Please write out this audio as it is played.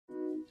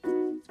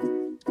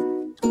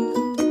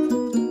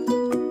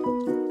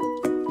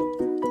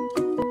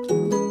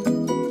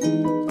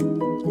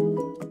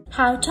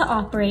How to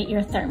operate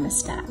your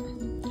thermostat.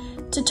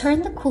 To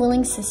turn the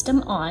cooling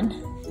system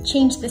on,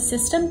 change the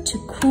system to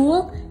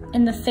cool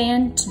and the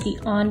fan to the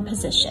on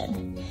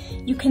position.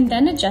 You can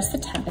then adjust the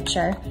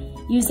temperature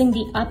using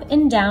the up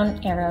and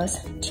down arrows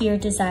to your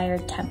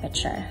desired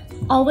temperature.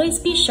 Always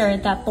be sure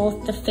that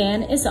both the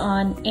fan is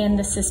on and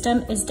the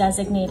system is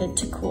designated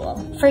to cool.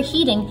 For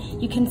heating,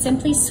 you can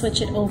simply switch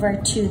it over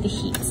to the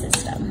heat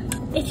system.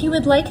 If you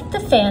would like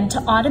the fan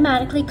to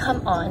automatically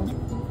come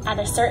on at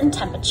a certain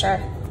temperature,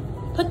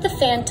 put the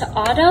fan to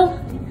auto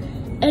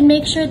and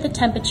make sure the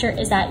temperature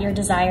is at your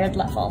desired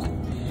level.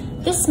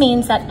 This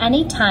means that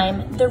any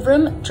time the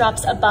room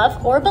drops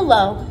above or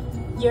below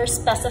your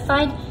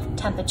specified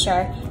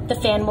temperature, the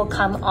fan will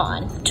come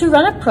on. To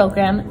run a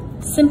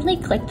program, simply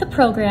click the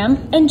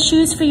program and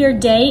choose for your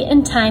day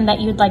and time that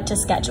you'd like to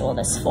schedule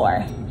this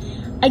for.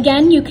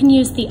 Again, you can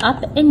use the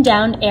up and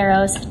down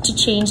arrows to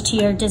change to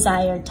your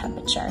desired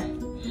temperature.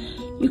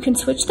 You can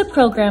switch the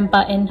program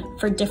button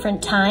for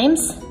different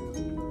times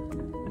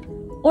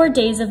or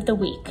days of the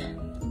week.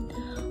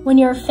 When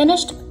you're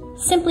finished,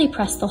 simply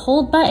press the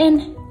hold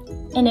button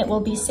and it will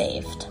be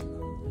saved.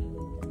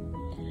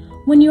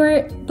 When you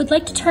would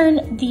like to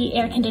turn the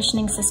air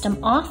conditioning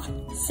system off,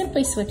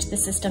 simply switch the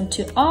system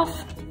to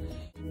off